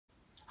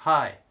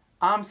Hi,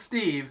 I'm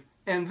Steve,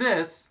 and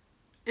this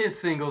is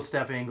Single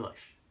Step English.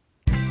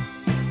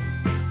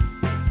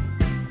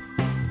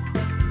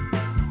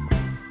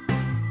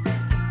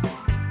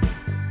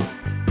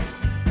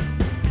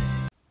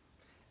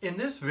 In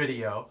this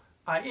video,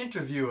 I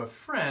interview a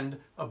friend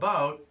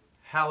about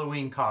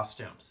Halloween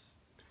costumes.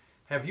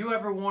 Have you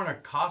ever worn a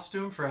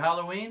costume for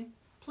Halloween?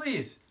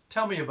 Please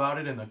tell me about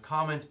it in the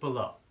comments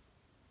below.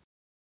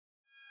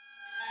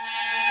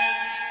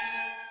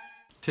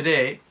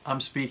 Today,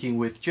 I'm speaking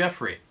with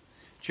Jeffrey.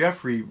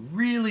 Jeffrey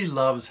really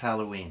loves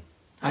Halloween.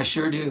 I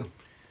sure do.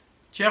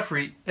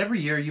 Jeffrey, every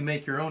year you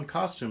make your own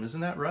costume,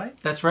 isn't that right?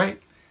 That's right.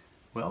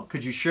 Well,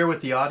 could you share with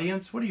the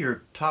audience, what are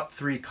your top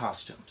 3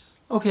 costumes?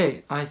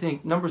 Okay, I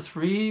think number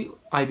 3,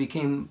 I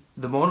became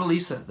the Mona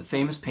Lisa, the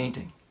famous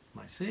painting.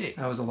 I see.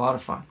 That was a lot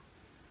of fun.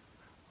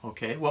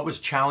 Okay, what was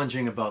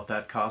challenging about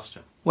that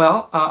costume?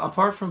 Well,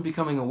 apart from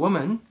becoming a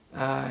woman,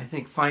 I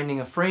think finding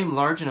a frame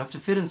large enough to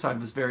fit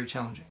inside was very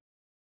challenging.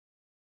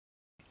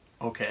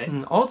 Okay.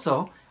 And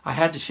also, I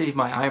had to shave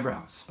my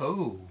eyebrows.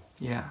 Oh.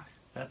 Yeah.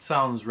 That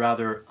sounds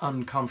rather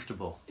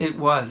uncomfortable. It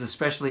was,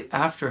 especially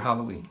after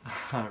Halloween.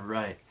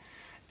 Right.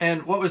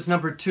 And what was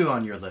number 2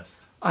 on your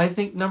list? I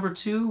think number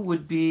 2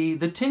 would be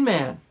the Tin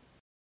Man.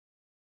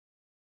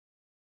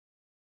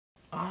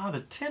 Ah,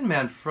 the Tin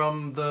Man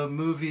from the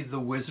movie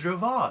The Wizard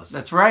of Oz.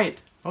 That's right.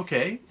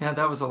 Okay. Yeah,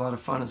 that was a lot of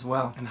fun as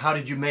well. And how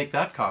did you make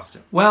that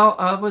costume? Well,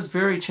 it was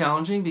very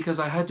challenging because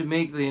I had to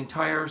make the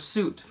entire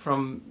suit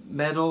from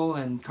metal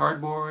and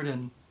cardboard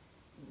and,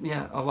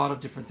 yeah, a lot of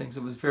different things.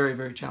 It was very,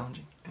 very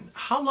challenging. And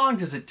how long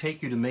does it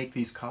take you to make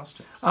these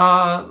costumes?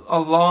 A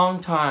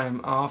long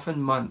time,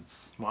 often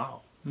months.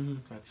 Wow. Mm-hmm.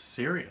 That's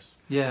serious.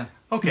 Yeah.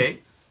 Okay.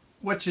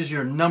 Which is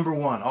your number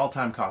 1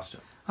 all-time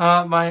costume?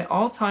 My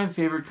all-time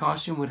favorite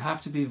costume would have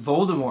to be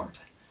Voldemort.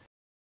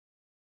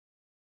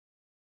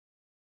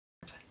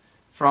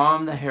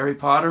 From the Harry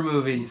Potter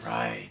movies.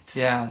 Right.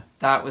 Yeah,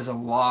 that was a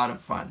lot of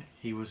fun.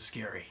 He was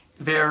scary.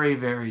 Very,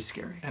 very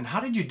scary. And how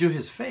did you do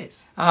his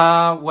face?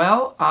 That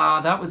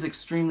was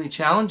extremely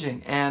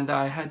challenging, and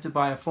I had to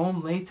buy a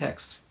foam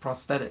latex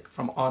prosthetic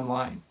from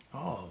online.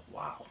 Oh,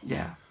 wow.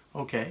 Yeah.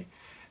 Okay.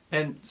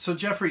 And so,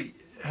 Jeffrey,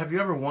 have you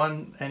ever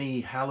won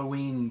any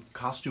Halloween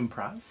costume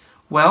prize?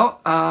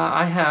 Well,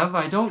 I have.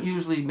 I don't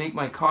usually make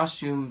my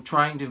costume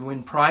trying to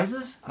win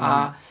prizes.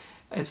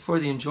 It's for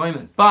the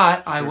enjoyment.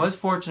 But I was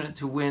fortunate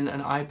to win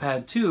an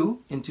iPad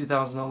 2 in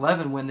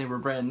 2011 when they were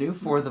brand new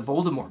for the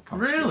Voldemort costume.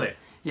 Really?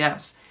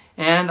 Yes.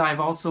 And I've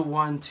also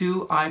won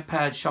 2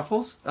 iPod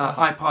Shuffles,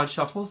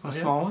 the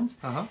small ones.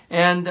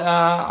 And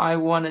I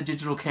won a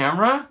digital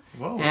camera.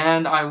 Whoa.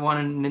 And I won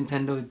a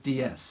Nintendo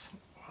DS.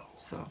 Whoa.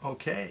 So,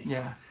 okay.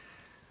 Yeah.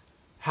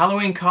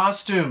 Halloween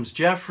costumes,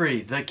 Jeffrey,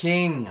 the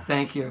king.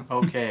 Thank you.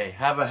 Okay.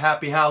 Have a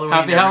happy Halloween.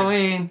 Happy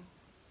Halloween.